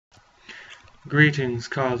Greetings,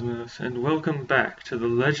 Cosmos, and welcome back to The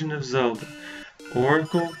Legend of Zelda,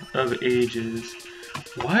 Oracle of Ages.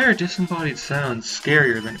 Why are disembodied sounds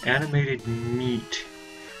scarier than animated meat?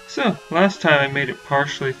 So, last time I made it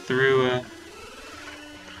partially through,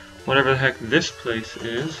 whatever the heck this place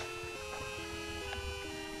is.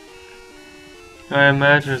 I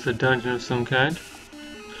imagine it's a dungeon of some kind.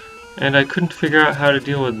 And I couldn't figure out how to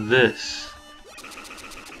deal with this.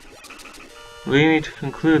 Leading me to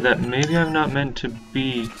conclude that maybe I'm not meant to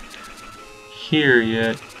be here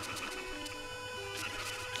yet.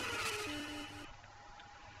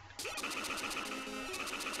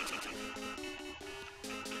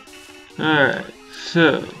 Alright,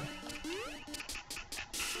 so...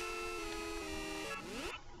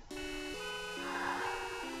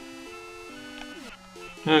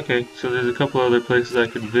 Okay, so there's a couple other places I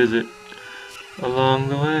could visit along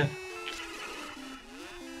the way.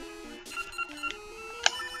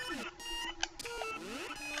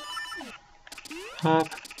 Hop,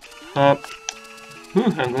 hop.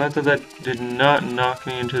 Whew, I'm glad that that did not knock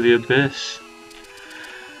me into the abyss.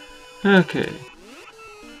 Okay.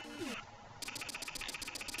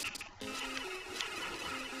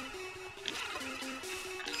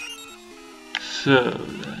 So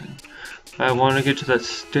then, I want to get to that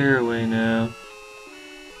stairway now.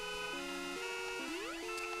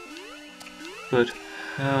 But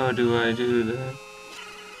how do I do that?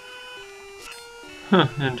 Huh,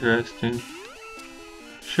 interesting.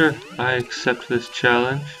 Sure, I accept this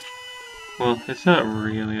challenge. Well, it's not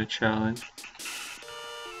really a challenge.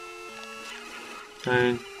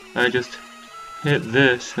 I just hit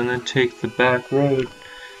this and then take the back road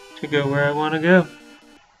to go where I want to go.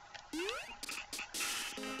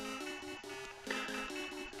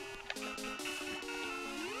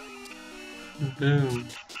 Boom.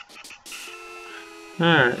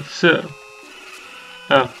 Alright, so...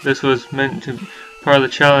 Oh, this was meant to... Part of the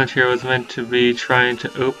challenge here was meant to be trying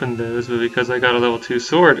to open those, but because I got a level 2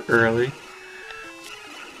 sword early,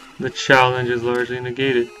 the challenge is largely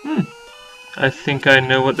negated. I think I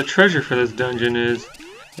know what the treasure for this dungeon is,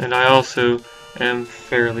 and I also am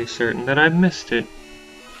fairly certain that I missed it.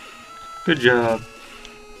 Good job.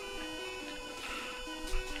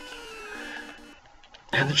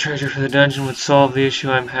 And the treasure for the dungeon would solve the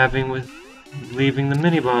issue I'm having with leaving the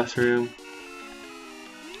mini-boss room.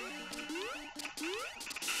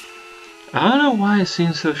 I don't know why it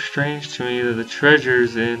seems so strange to me that the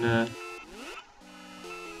treasures in,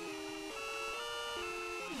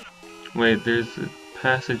 Wait, there's a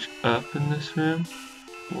passage up in this room?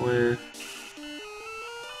 Where...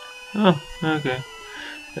 Oh, okay.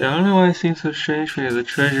 I don't know why it seems so strange to me that the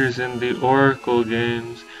treasures in the Oracle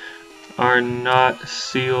games are not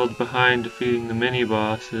sealed behind defeating the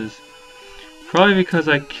mini-bosses. Probably because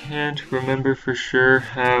I can't remember for sure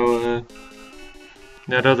how,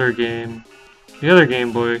 that other game, the other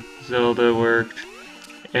Game Boy Zelda worked,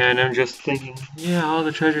 and I'm just thinking, yeah, all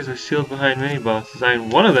the treasures are sealed behind mini-bosses. I mean,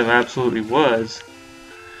 one of them absolutely was,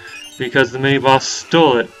 because the mini-boss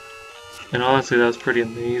stole it, and honestly that was pretty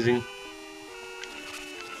amazing.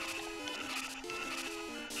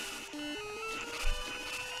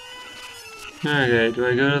 Okay, do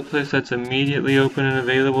I go to the place that's immediately open and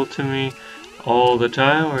available to me all the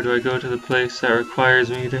time, or do I go to the place that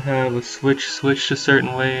requires me to have a switch switched a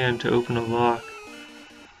certain way and to open a lock?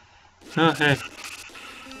 Oh, hey.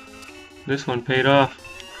 This one paid off.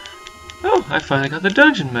 Oh, I finally got the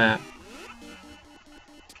dungeon map.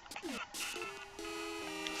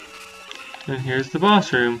 And here's the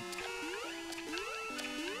boss room.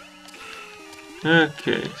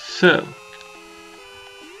 Okay, so...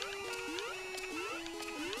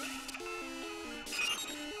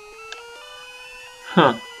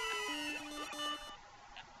 Huh.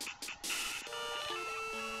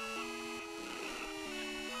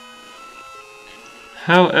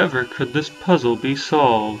 However, could this puzzle be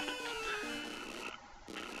solved?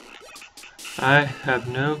 I have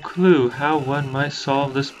no clue how one might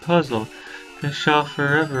solve this puzzle. It shall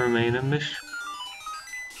forever remain a mystery.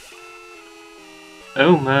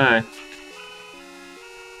 Oh my.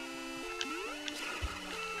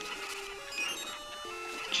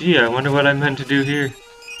 Gee, I wonder what I meant to do here.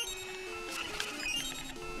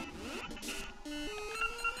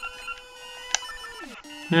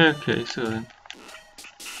 Okay, so then.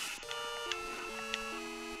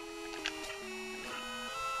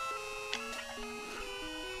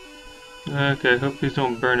 Okay, I hope these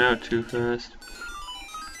don't burn out too fast.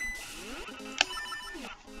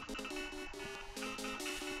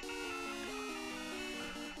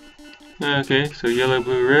 Okay, so yellow,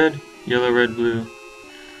 blue, red, yellow, red, blue.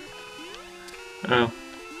 Oh.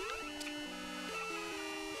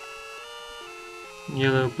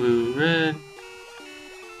 Yellow, blue, red.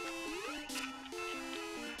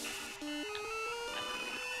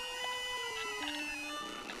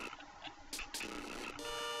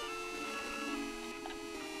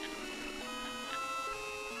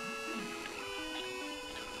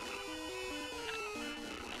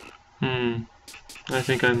 I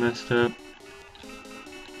think I messed up.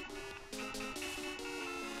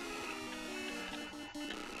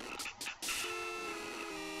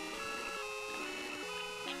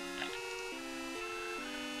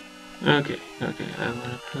 Okay, I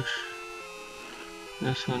want to push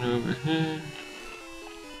this one over here.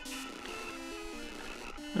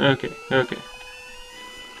 Okay.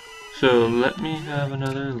 So let me have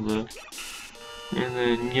another look. And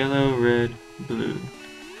then yellow, red, blue.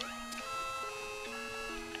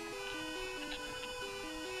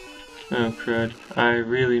 Oh crud, I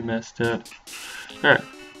really messed up. Alright.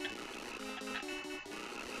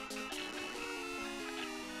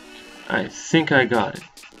 I think I got it.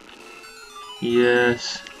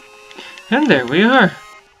 Yes. And there we are.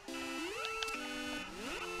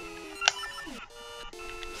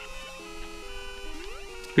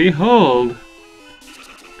 Behold!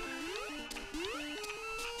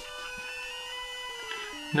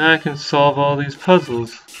 Now I can solve all these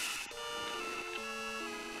puzzles.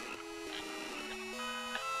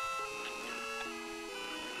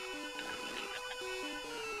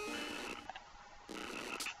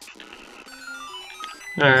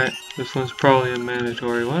 Alright, this one's probably a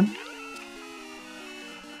mandatory one.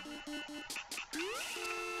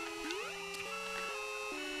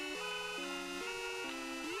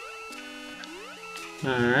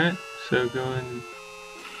 Alright, so going...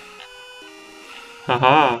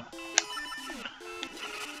 Haha!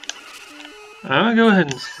 I'm gonna go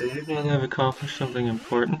ahead and save now that I've accomplished something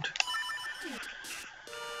important.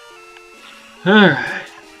 Alright.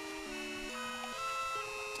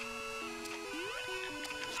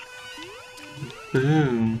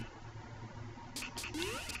 Boom.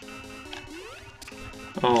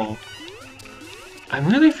 Oh. I'm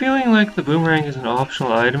really feeling like the boomerang is an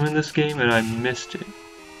optional item in this game and I missed it.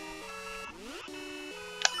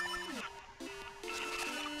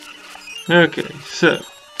 Okay, so.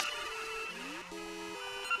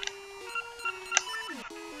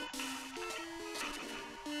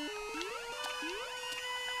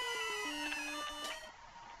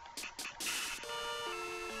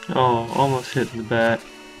 Oh, almost hit the bat,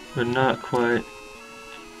 but not quite.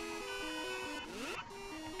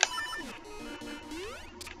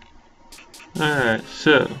 Alright,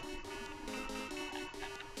 so.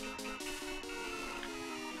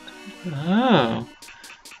 Oh.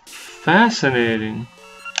 Fascinating.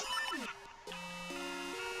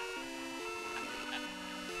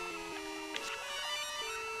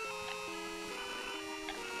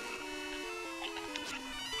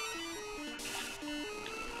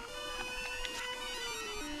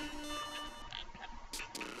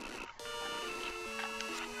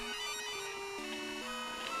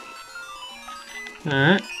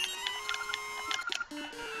 Alright.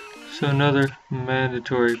 So another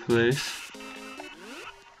mandatory place.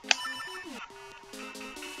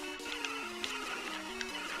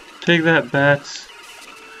 Take that, bats.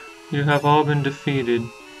 You have all been defeated.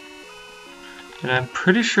 And I'm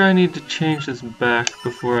pretty sure I need to change this back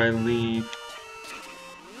before I leave.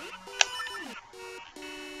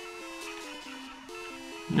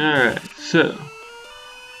 Alright, so.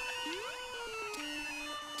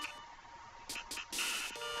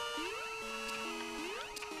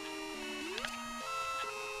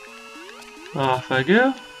 Off I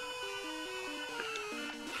go.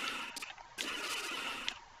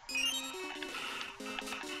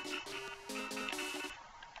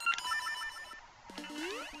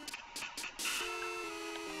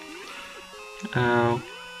 Ow.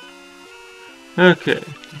 Okay,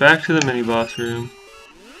 back to the mini-boss room.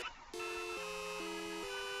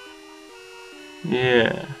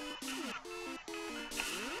 Yeah.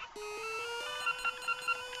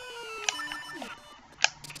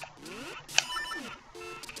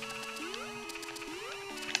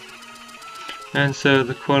 And so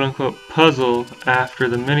the quote-unquote puzzle after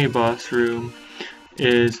the mini-boss room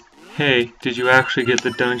is, hey, did you actually get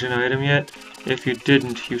the dungeon item yet? If you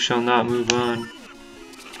didn't, you shall not move on.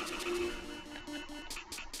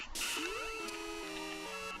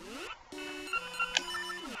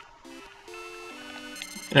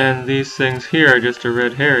 And these things here are just a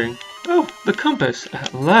red herring. Oh, the compass,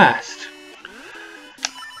 at last!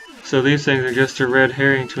 So these things are just a red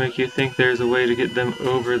herring to make you think there's a way to get them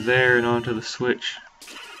over there and onto the switch.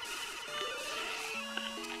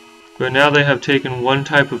 But now they have taken one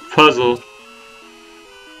type of puzzle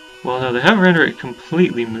Well, no, they haven't rendered it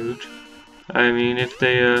completely moved. I mean, if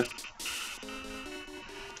they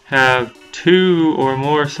have 2 or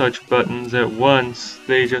more such buttons at once,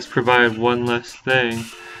 they just provide one less thing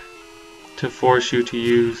to force you to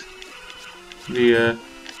use the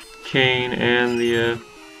cane and the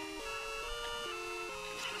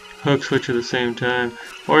hook switch at the same time.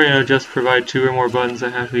 Or, you know, just provide 2 or more buttons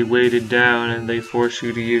that have to be weighted down and they force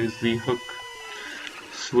you to use the hook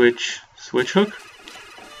switch. Switch hook?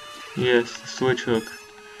 Yes, the switch hook.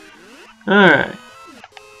 Alright.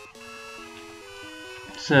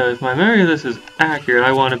 So, if my memory of this is accurate,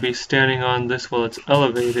 I want to be standing on this while it's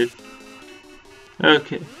elevated.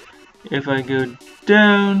 Okay. If I go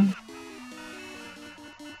down...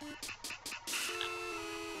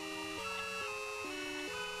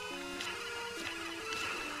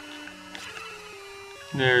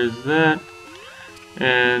 There's that.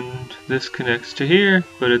 And this connects to here,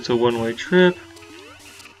 but it's a one-way trip.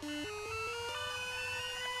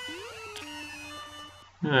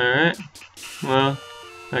 Alright. Well,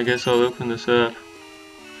 I guess I'll open this up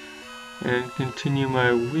and continue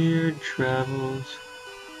my weird travels.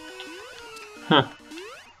 Huh.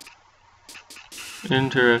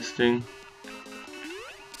 Interesting.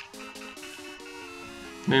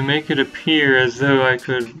 They make it appear as though I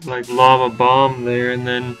could, like, lob a bomb there and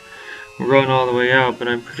then run all the way out, but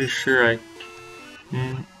I'm pretty sure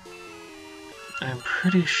I'm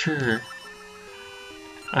pretty sure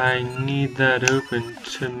I need that open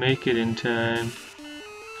to make it in time.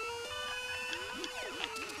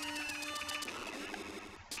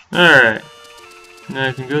 Alright. Now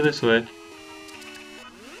I can go this way.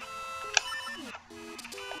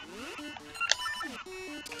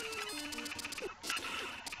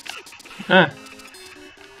 Ah!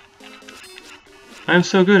 I'm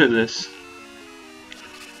so good at this.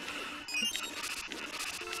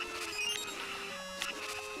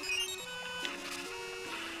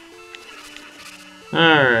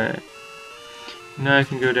 Alright. Now I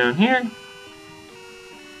can go down here.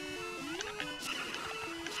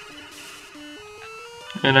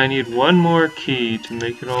 And I need one more key to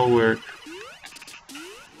make it all work.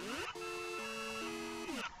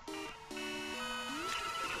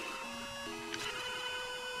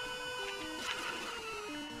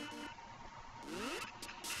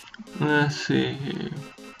 Let's see here.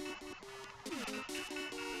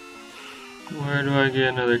 Where do I get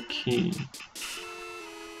another key?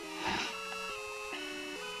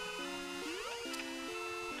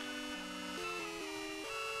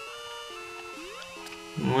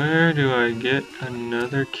 Where do I get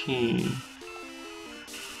another key?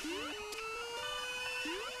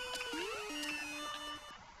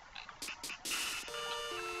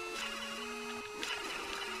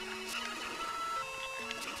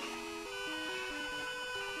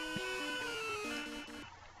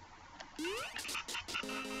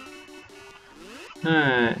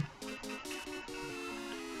 Alright.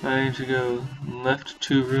 I need to go left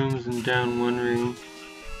 2 rooms and down 1 room.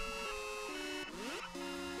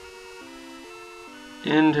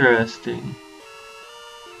 Interesting.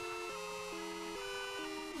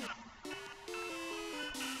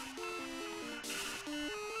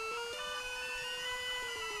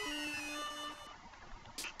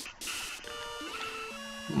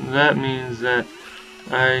 That means that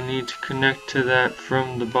I need to connect to that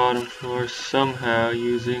from the bottom floor somehow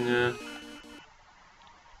using a...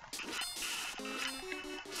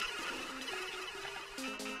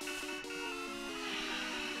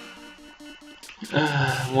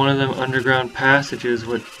 one of them underground passages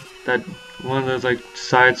one of those like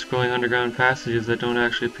side-scrolling underground passages that don't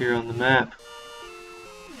actually appear on the map.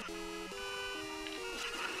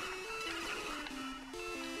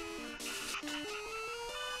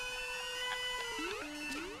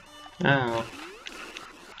 Ow.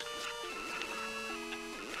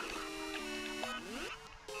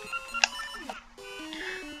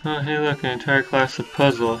 Oh, hey look, an entire class of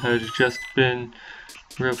puzzle has just been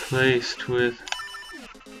replaced with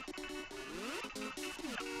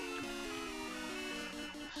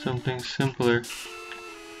something simpler.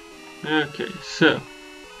 Okay, so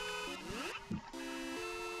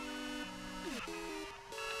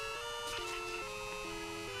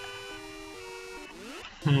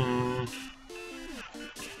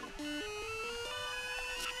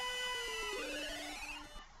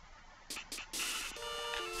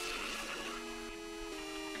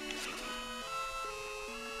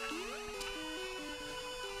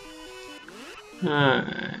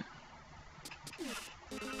alright.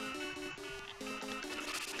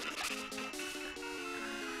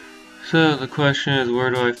 So the question is, where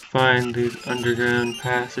do I find these underground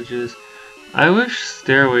passages? I wish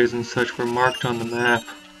stairways and such were marked on the map.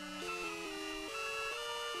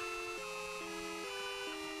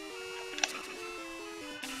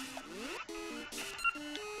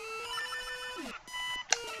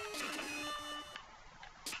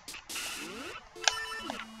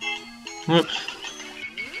 Whoops.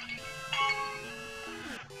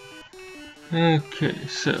 Okay,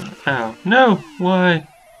 so, ow. No! Why?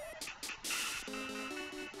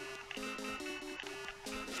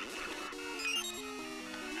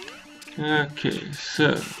 Okay,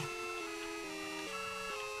 so.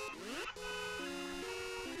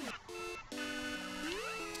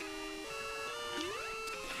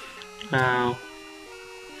 Ow.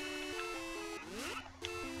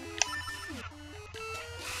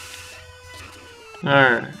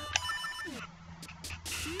 Alright.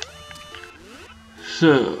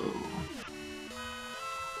 So.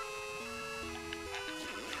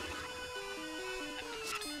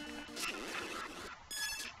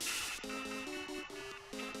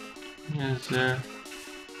 Is there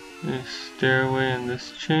a stairway in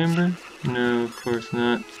this chamber? No, of course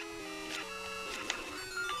not.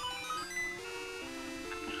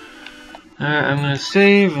 Alright, I'm gonna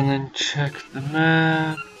save and then check the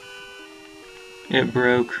map. It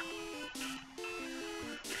broke.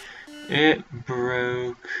 It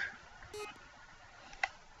broke.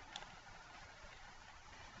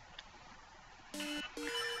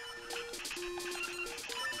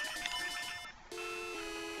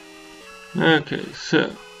 Okay,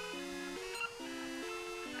 so.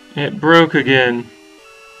 It broke again.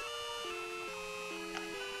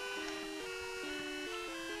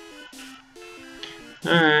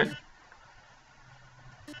 Alright.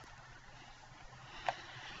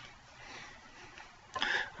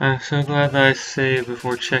 I'm so glad that I saved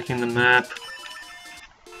before checking the map.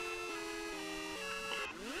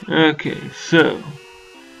 Okay, so.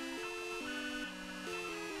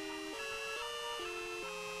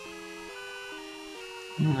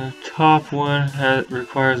 The top one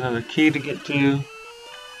requires another key to get to.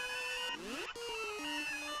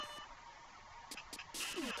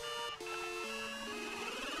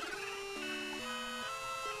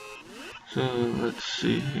 So let's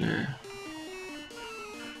see here.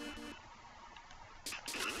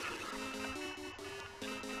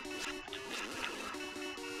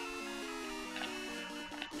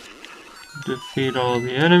 Defeat all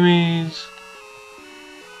the enemies.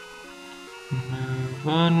 Move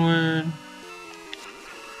onward.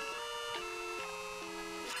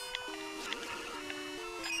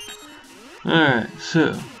 Alright,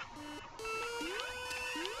 so.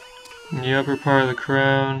 The upper part of the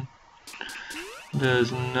crown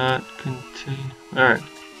does not contain. Alright,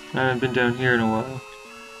 I haven't been down here in a while.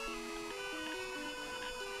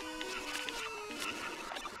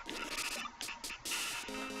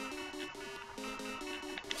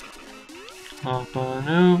 Hop on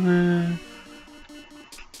over.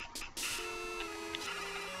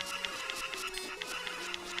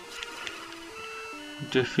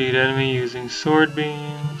 Defeat enemy using sword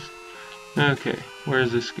beams. Okay, where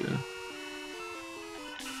does this go?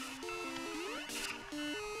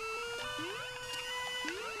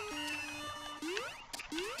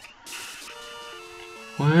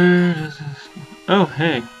 Where does this go? Oh,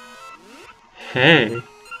 hey. Hey.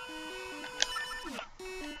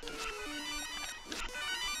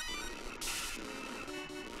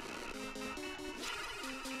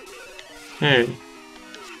 Hey.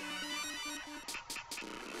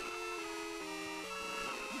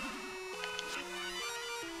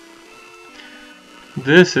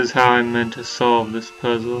 This is how I meant to solve this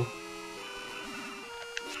puzzle.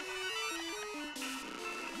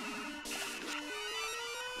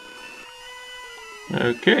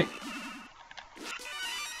 Okay.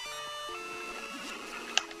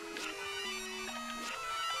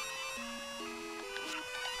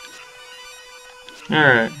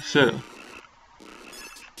 Alright, so.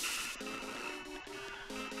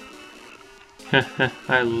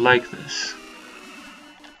 I like this.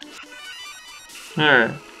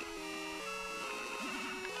 Alright.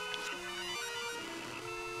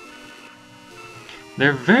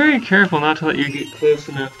 They're very careful not to let you get close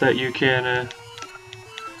enough that you can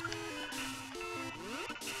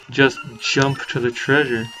just jump to the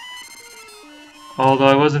treasure. Although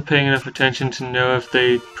I wasn't paying enough attention to know if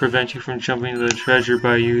they prevent you from jumping to the treasure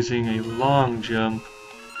by using a long jump.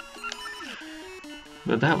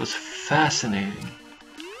 But that was fascinating.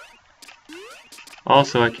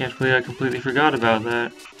 Also, I can't believe I completely forgot about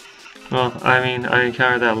that. Well, I mean, I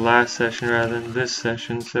encountered that last session rather than this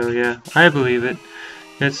session, so yeah, I believe it.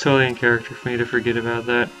 It's totally in character for me to forget about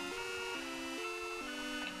that.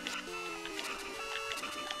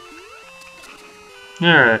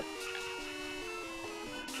 Alright.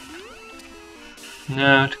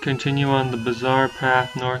 Now to continue on the bizarre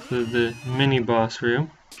path north of the mini-boss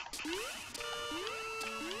room.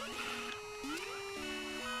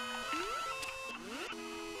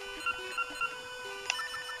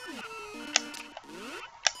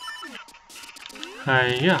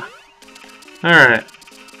 Hiya. Alright.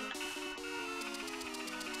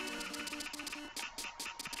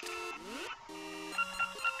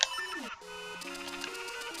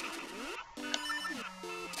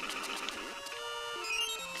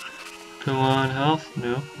 Come on, health?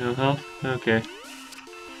 No, no health? Okay.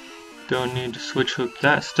 Don't need to switch hook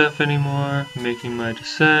that stuff anymore. Making my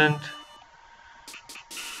descent.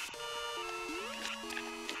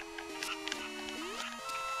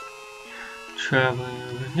 Traveling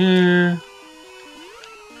over here.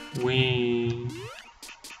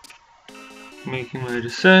 Making my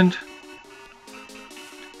descent.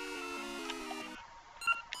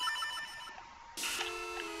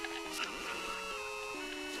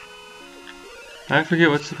 I forget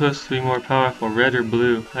what's supposed to be more powerful, red or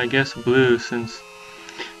blue. I guess blue, since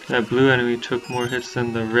that blue enemy took more hits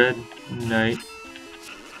than the red knight.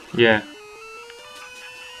 Yeah.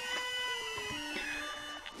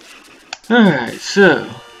 Alright, so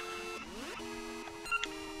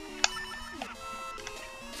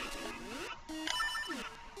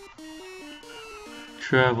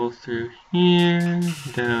travel through here,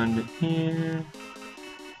 down to here,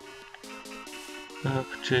 up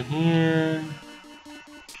to here.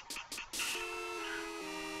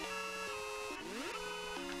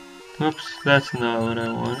 Oops, that's not what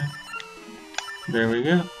I wanted. There we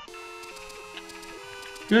go.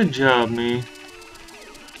 Good job, me.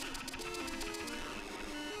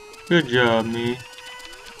 Good job, me.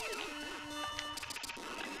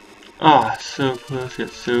 Ah, so close yet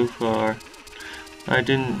so far. I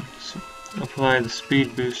didn't apply the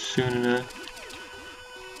speed boost soon enough.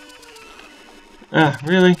 Ah,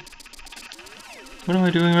 really? What am I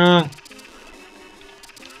doing wrong?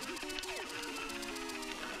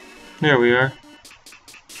 There we are.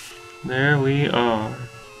 There we are.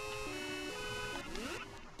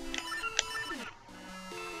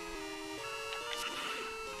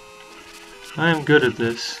 I'm good at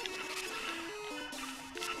this.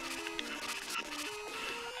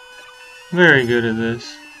 Very good at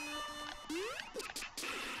this.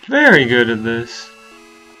 Very good at this.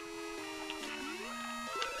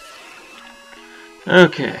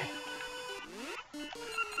 Okay.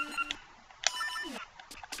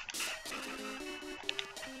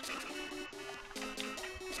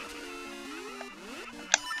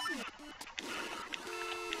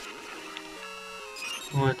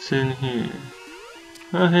 What's in here?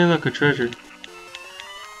 Oh, hey, look, a treasure.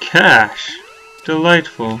 Cash!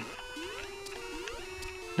 Delightful.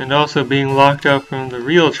 And also being locked out from the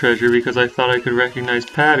real treasure because I thought I could recognize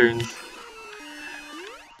patterns.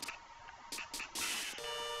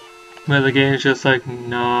 But the game's just like,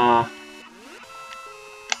 nah.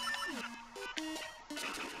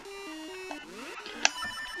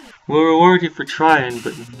 We'll reward you for trying,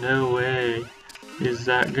 but no way is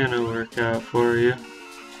that gonna work out for you.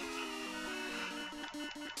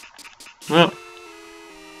 Well,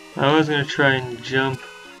 I was gonna try and jump.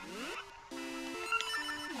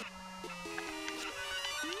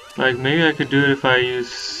 Like, maybe I could do it if I use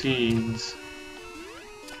seeds.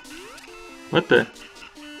 What the?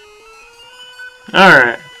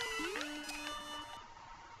 Alright.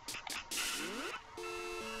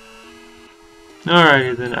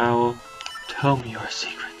 Alrighty then, Owl. Tell me your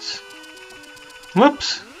secrets.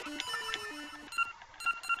 Whoops!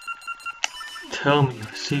 Tell me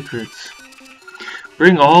your secrets.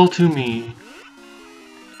 Bring all to me.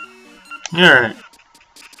 Alright.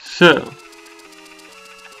 So.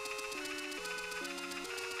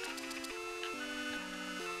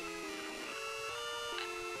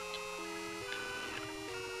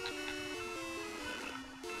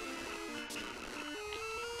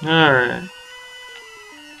 Alright.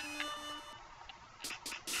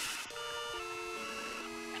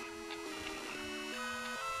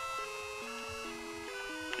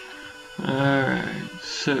 Alright,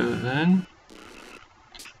 so then.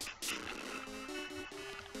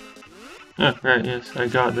 Oh, right, yes, I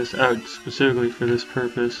got this out specifically for this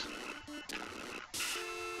purpose.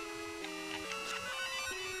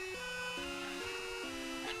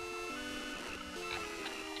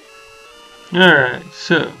 Alright,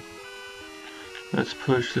 so let's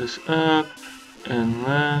push this up and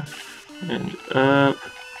left and up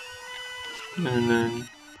and then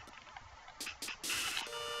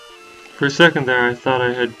for a second there I thought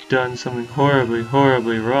I had done something horribly,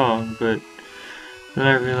 horribly wrong, but then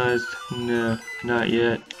I realized, no, not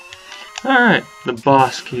yet. Alright, the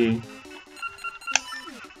boss key.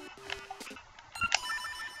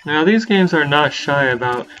 Now these games are not shy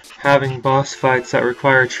about having boss fights that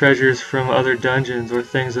require treasures from other dungeons or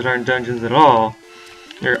things that aren't dungeons at all,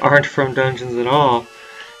 or aren't from dungeons at all,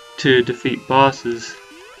 to defeat bosses.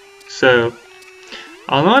 So,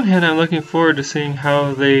 On the one hand, I'm looking forward to seeing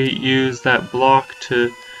how they use that block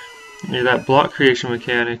creation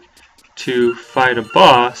mechanic to fight a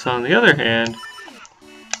boss. On the other hand,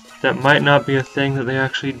 that might not be a thing that they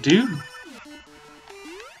actually do.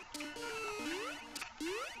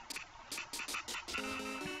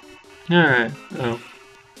 Alright, oh.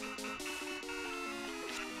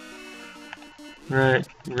 Right,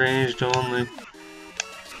 ranged only.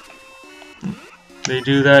 They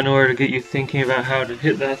do that in order to get you thinking about how to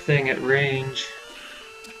hit that thing at range.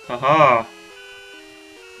 Haha!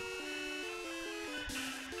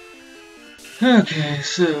 Okay,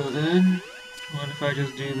 so then, what if I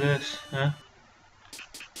just do this, huh?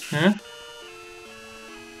 Huh?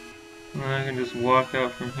 Well, I can just walk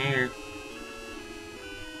out from here.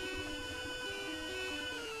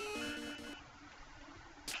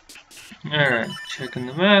 Alright, checking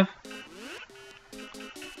the map.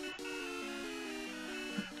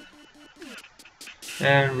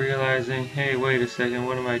 And realizing, hey, wait a second,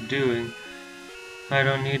 what am I doing? I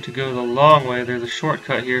don't need to go the long way, there's a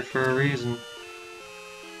shortcut here for a reason.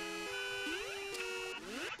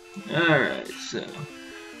 Alright, so,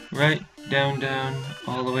 right, down, down,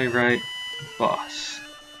 all the way right, boss.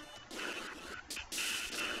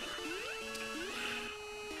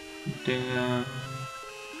 Down.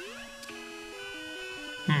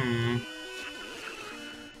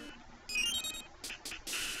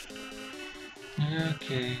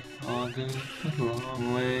 Okay, I'll go the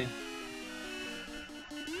long way.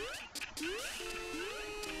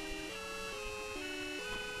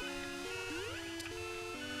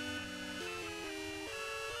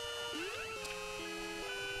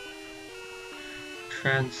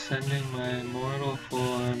 Transcending my mortal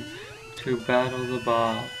form to battle the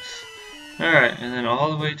boss. Alright, and then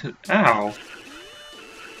all the way to... Ow!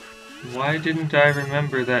 Why didn't I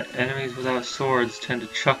remember that enemies without swords tend to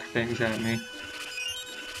chuck things at me?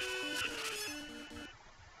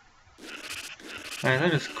 Alright,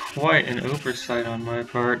 that is quite an oversight on my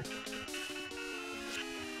part.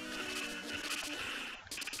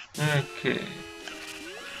 Okay.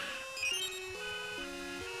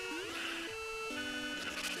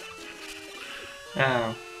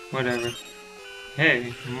 Ow, whatever.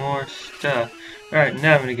 Hey, more stuff. Alright,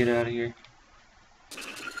 now I'm gonna get out of here.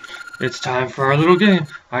 It's time for our little game.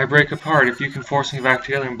 I break apart. If you can force me back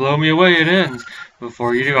together and blow me away, it ends.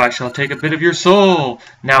 Before you do, I shall take a bit of your soul.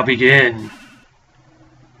 Now begin.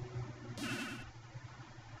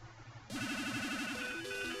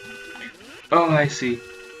 Oh, I see.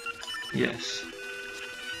 Yes.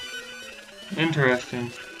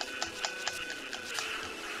 Interesting.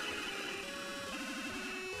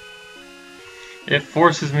 It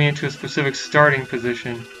forces me into a specific starting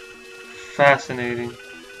position. Fascinating.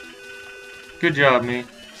 Good job, me.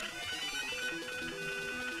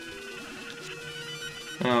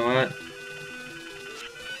 Oh, what?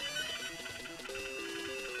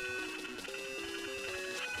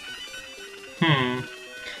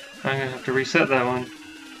 I'm gonna have to reset that one.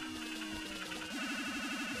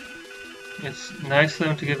 It's nice of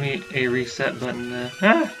them to give me a reset button there.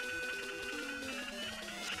 Ah!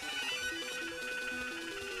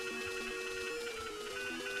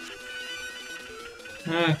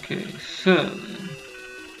 Okay, so then.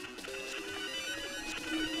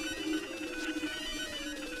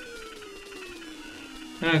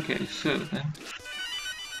 Okay, so then.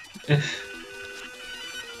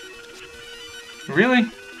 Really?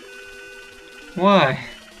 Why?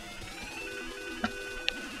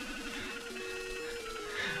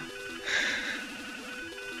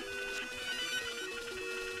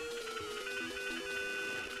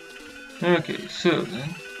 Okay, so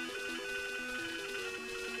then.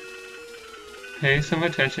 Pay some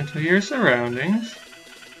attention to your surroundings.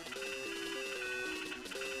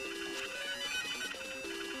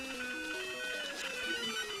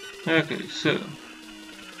 Okay, so.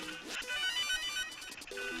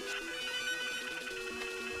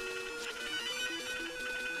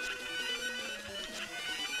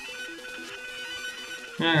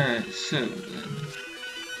 Alright, so then.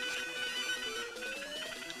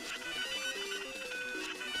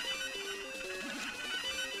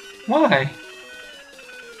 Why?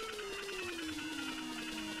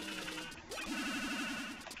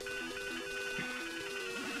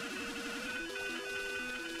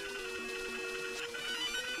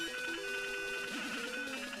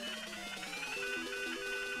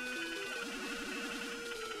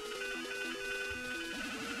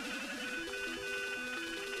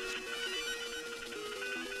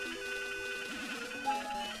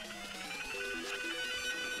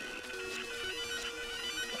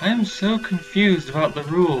 I am so confused about the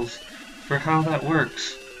rules for how that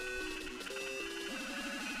works.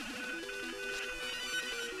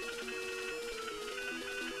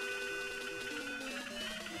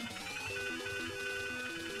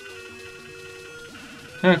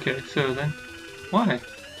 Okay, so then, why?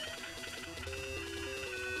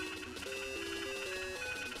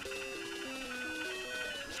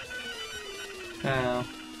 Oh.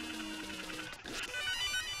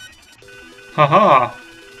 Haha!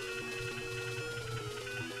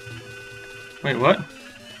 Wait, what?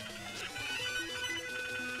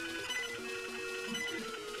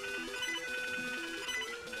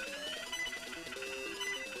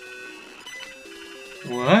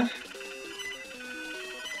 What?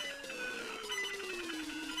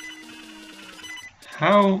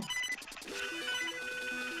 How?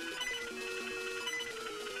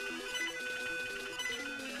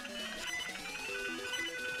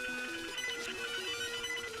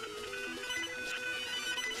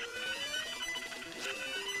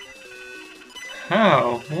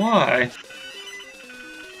 How? Why?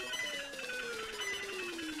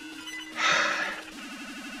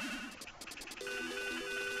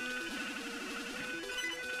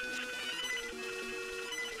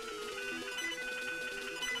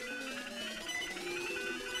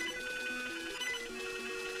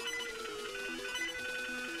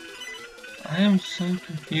 I am so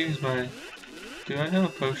confused by... Do I have a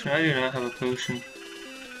potion? I do not have a potion.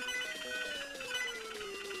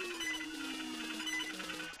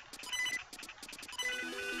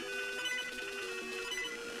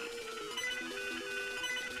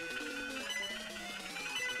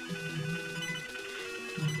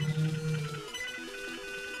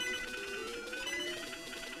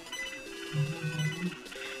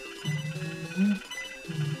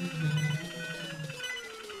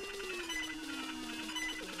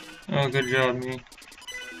 Oh, good job, me.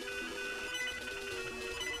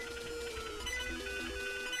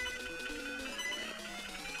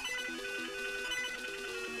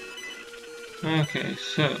 Okay,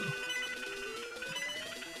 so...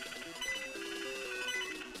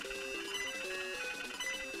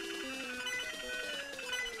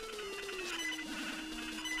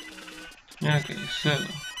 Okay, so...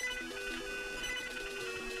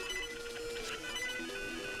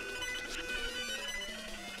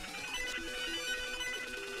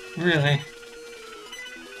 Really?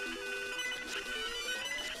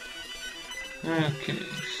 Okay,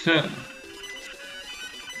 so...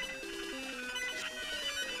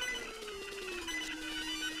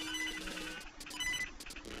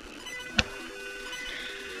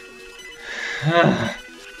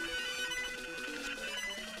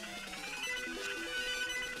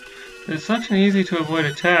 It's such an easy to avoid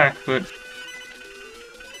attack, but...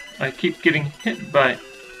 I keep getting hit by it.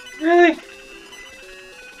 Really?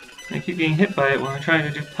 I keep getting hit by it when I'm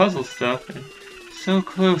trying to do puzzle stuff, and it's so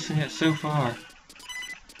close and yet so far.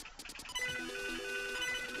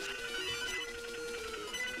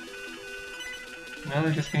 Now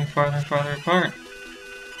they're just getting farther and farther apart.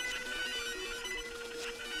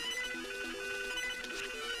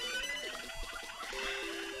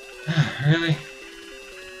 Really?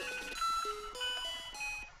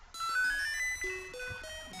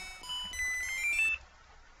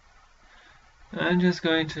 I'm just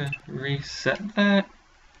going to reset that,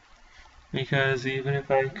 because even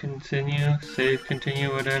if I continue, save,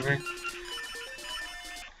 continue, whatever,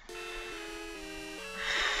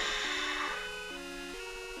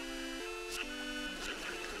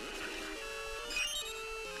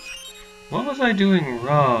 what was I doing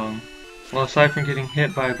wrong? Well, aside from getting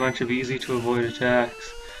hit by a bunch of easy to avoid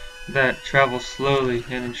attacks that travel slowly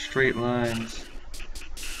and in straight lines.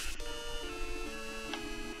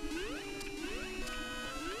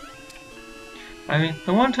 I mean,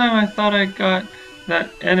 the one time I thought I got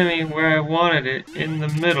that enemy where I wanted it, in the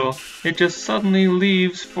middle, it just suddenly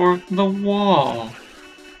leaves for the wall.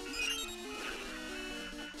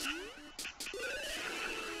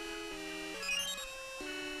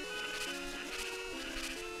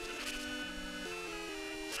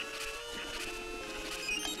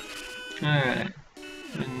 Alright,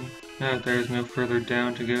 and now there is no further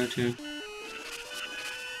down to go to.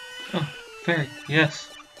 Oh, fairy, yes.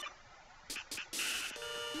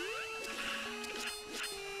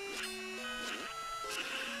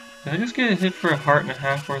 Did I just get hit for a heart and a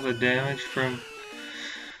half worth of damage from...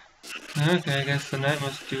 Okay, I guess the knight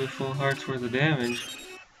must do a full heart's worth of damage.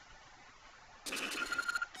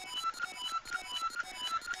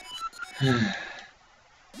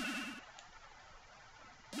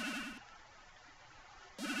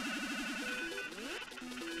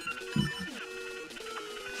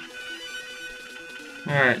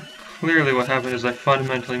 Alright, clearly what happened is I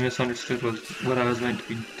fundamentally misunderstood what I was meant to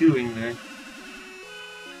be doing there.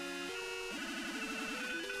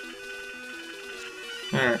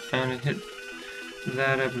 Alright, I'm gonna hit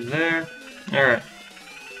that up there. Alright.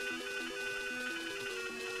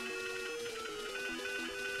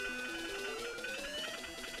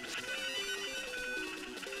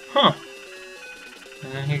 Huh.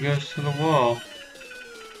 And then he goes to the wall.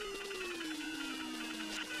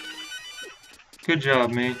 Good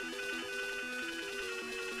job, me.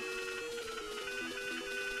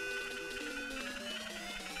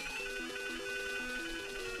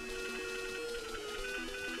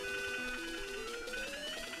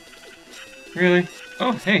 Really?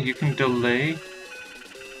 Oh, hey, you can delay.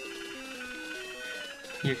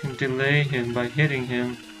 You can delay him by hitting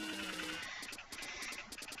him.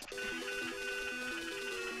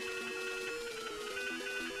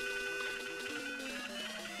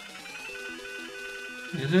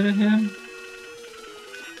 Is it a him?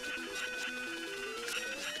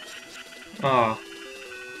 Ah.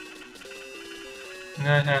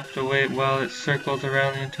 Now I have to wait while it circles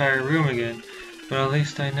around the entire room again. But at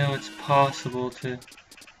least I know it's possible to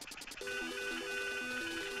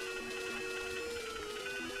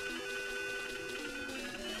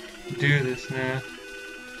do this now.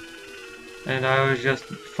 And I was just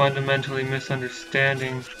fundamentally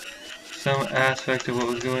misunderstanding some aspect of what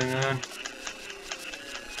was going on.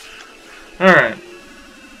 Alright.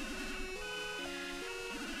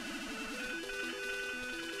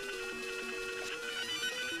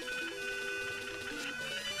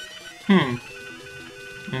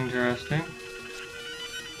 Interesting.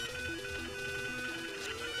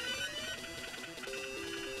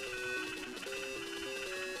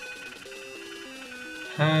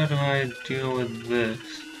 How do I deal with this?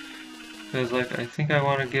 Because, like, I think I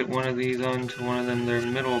want to get one of these onto one of them, their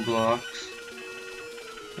middle blocks.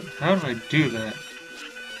 But how do I do that?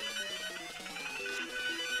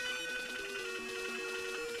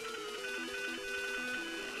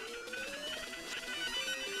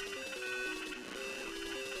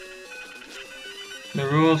 The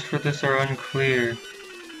rules for this are unclear.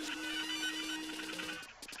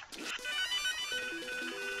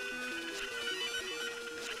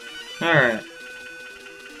 Alright.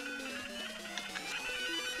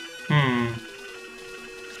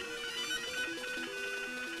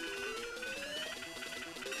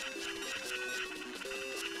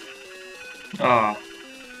 Ah.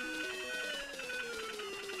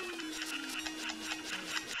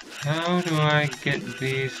 How do I get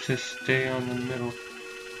these to stay on the middle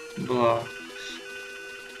blocks?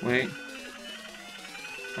 Wait.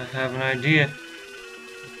 I have an idea.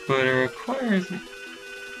 But it requires me.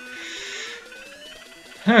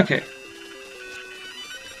 Okay.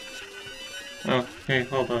 Oh, hey,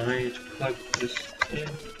 hold on. I need to plug this in.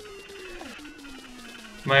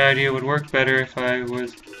 My idea would work better if I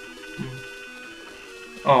was...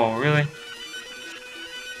 Oh, really?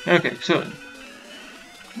 Okay, so...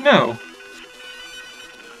 No!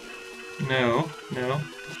 No, no.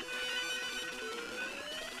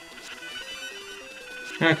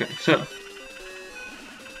 Okay, so...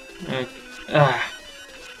 Okay. Ah!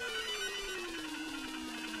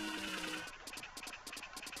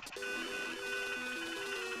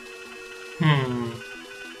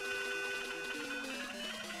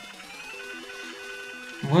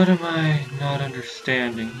 What am I not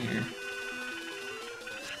understanding here?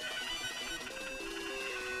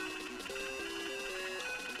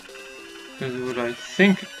 Because what I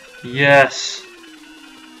think... Yes!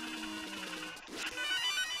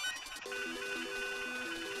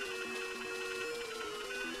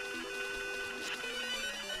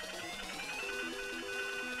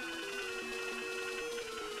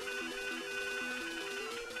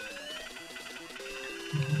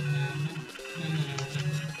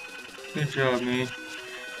 Good job, me.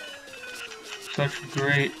 Such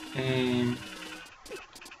great aim.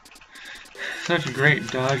 Such great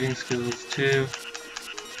dodging skills, too.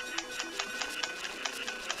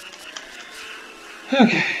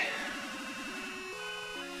 Okay.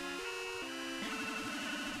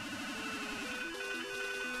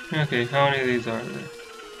 Okay, how many of these are there?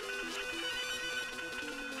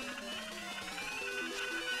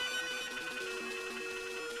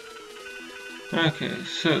 Okay,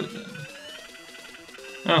 so then...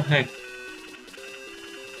 Oh, hey.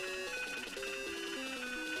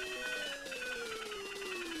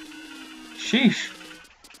 Sheesh!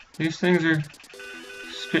 These things are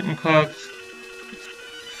spitting clouds...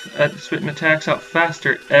 spitting attacks out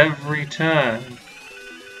faster every time.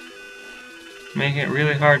 Making it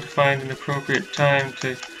really hard to find an appropriate time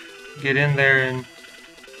to get in there and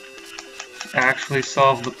actually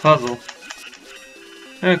solve the puzzle.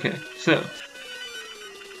 Okay, so...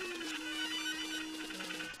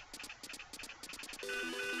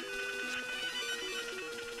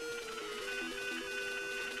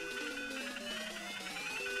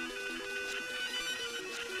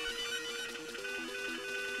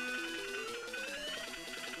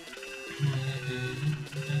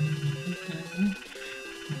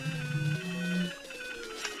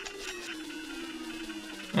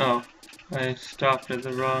 I stopped at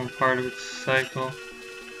the wrong part of its cycle.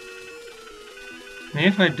 Maybe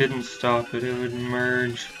if I didn't stop it, it would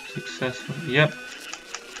merge successfully. Yep.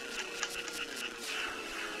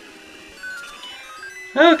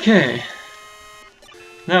 Okay.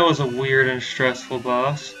 That was a weird and stressful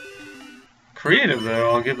boss. Creative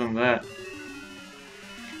though, I'll give them that.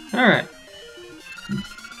 Alright.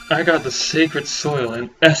 I got the sacred soil and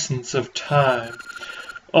essence of time.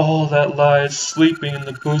 All that lies sleeping in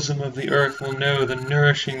the bosom of the earth will know the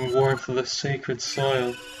nourishing warmth of the sacred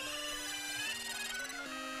soil.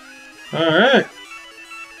 Alright.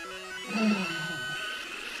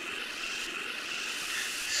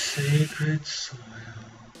 Sacred soil.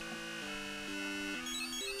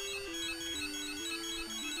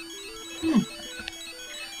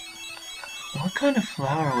 What kind of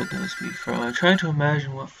flower would those be from? I'm trying to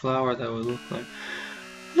imagine what flower that would look like.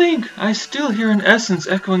 Link, I still hear an essence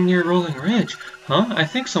echoing near Rolling Ridge. Huh? I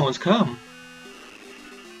think someone's come.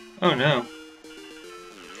 Oh no.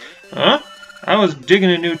 Huh? I was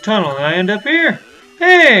digging a new tunnel and I end up here.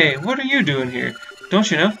 Hey, what are you doing here? Don't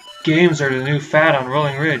you know? Games are the new fad on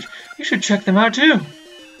Rolling Ridge. You should check them out too.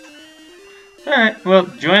 Alright, well,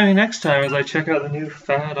 join me next time as I check out the new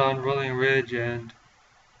fad on Rolling Ridge and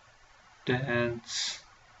dance.